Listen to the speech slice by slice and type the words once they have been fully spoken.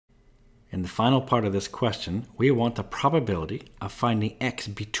In the final part of this question, we want the probability of finding x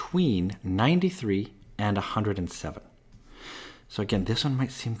between 93 and 107. So again, this one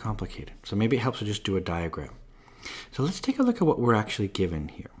might seem complicated. So maybe it helps to just do a diagram. So let's take a look at what we're actually given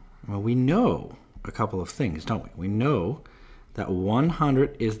here. Well, we know a couple of things, don't we? We know that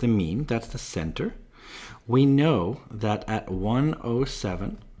 100 is the mean, that's the center. We know that at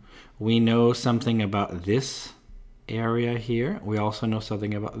 107, we know something about this area here. We also know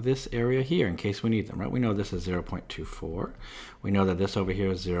something about this area here in case we need them, right? We know this is 0.24. We know that this over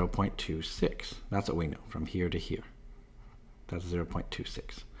here is 0.26. That's what we know from here to here. That's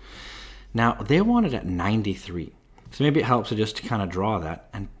 0.26. Now, they want it at 93. So maybe it helps to just kind of draw that.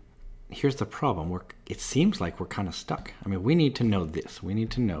 And here's the problem. It seems like we're kind of stuck. I mean, we need to know this. We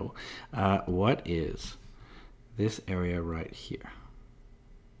need to know what is this area right here.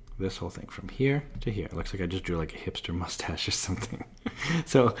 This whole thing from here to here. It looks like I just drew like a hipster mustache or something.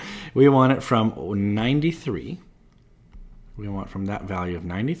 So we want it from 93. We want from that value of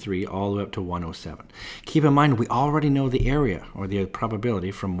 93 all the way up to 107. Keep in mind, we already know the area or the probability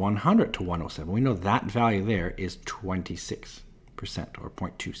from 100 to 107. We know that value there is 26% or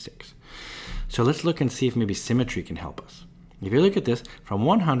 0.26. So let's look and see if maybe symmetry can help us. If you look at this, from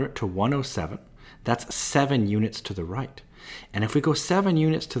 100 to 107, that's 7 units to the right. And if we go 7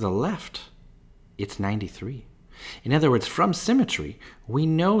 units to the left, it's 93. In other words, from symmetry, we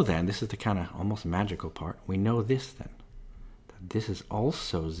know then, this is the kind of almost magical part, we know this then. That this is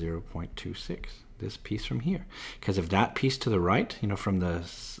also 0.26, this piece from here. Because if that piece to the right, you know, from the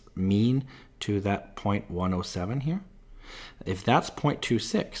mean to that 0.107 here, if that's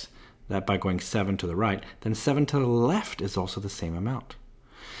 0.26, that by going 7 to the right, then 7 to the left is also the same amount.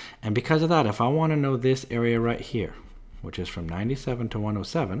 And because of that, if I want to know this area right here, which is from 97 to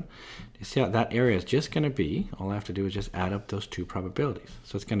 107, you see how that area is just going to be, all I have to do is just add up those two probabilities.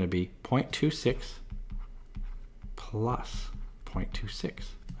 So it's going to be 0.26 plus 0.26.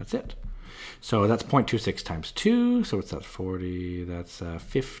 That's it. So that's 0.26 times 2, so what's that, 40, that's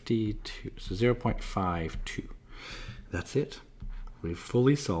 52, so 0.52. That's it. We've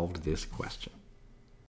fully solved this question.